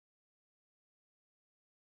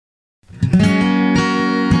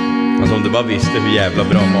bara visste hur jävla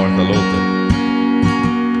bra Martha låter.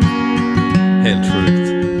 Helt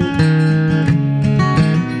sjukt.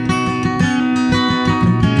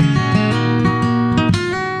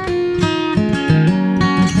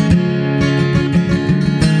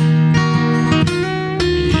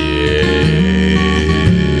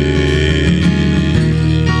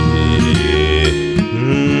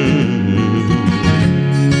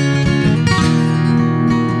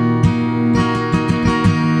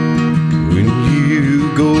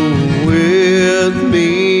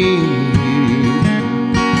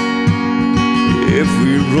 If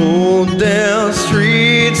we roll down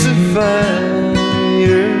streets of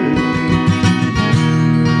fire,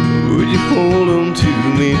 would you hold on to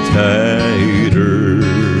me tighter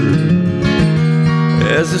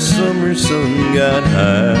as the summer sun got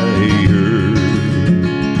higher?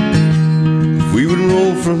 If we would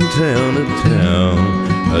roll from town to town,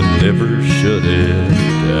 I'd never shut it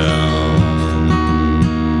down.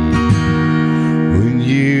 When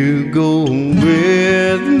you go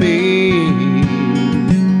with me,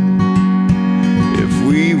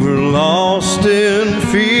 we were lost in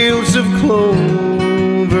fields of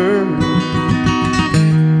clover,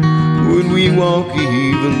 would we walk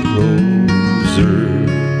even closer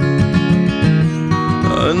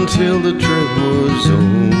until the trip was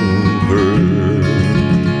over?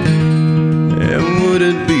 And would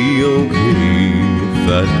it be okay if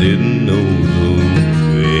I didn't know the way?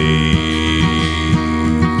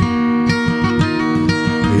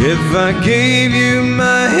 If I gave you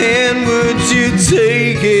my hand, would you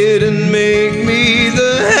take it and make me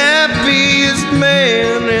the happiest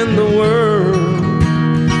man in the world?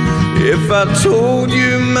 If I told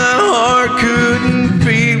you my heart couldn't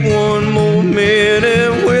beat one more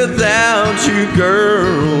minute without you,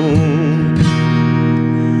 girl,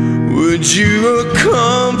 would you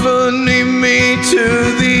accompany me to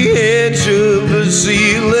the edge of the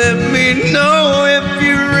sea? Let me know if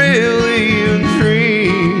you really agree.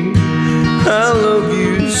 I love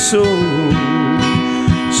you so,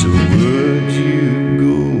 so would you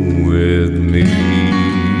go with me?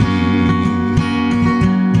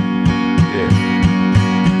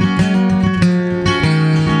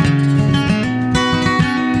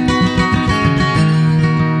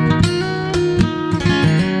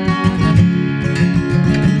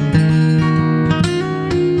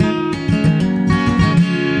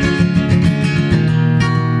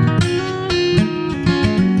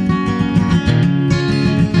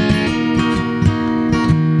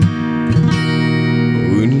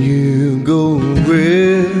 Go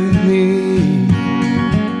with me.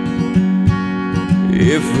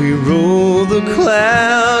 If we roll the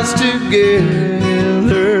clouds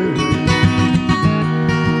together,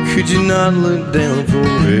 could you not look down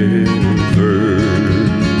forever?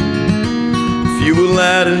 If you were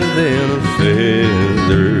lighter than a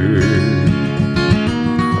feather,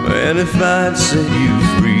 and if I'd set you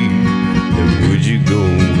free, then would you go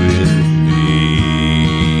with me?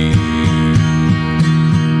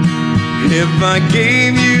 If I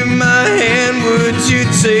gave you my hand, would you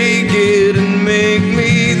take it and make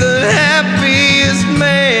me the happiest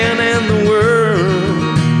man in the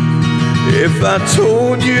world? If I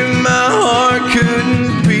told you my heart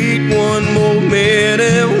couldn't beat one more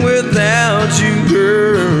minute without you,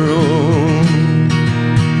 girl,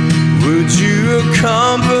 would you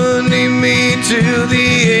accompany me to the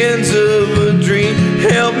ends of a dream?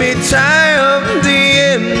 Help me tie up the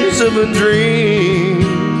ends of a dream.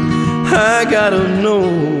 I gotta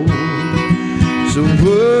know, so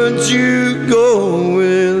would you go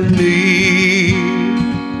with me?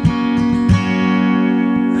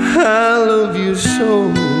 I love you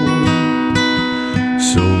so,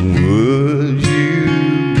 so would you?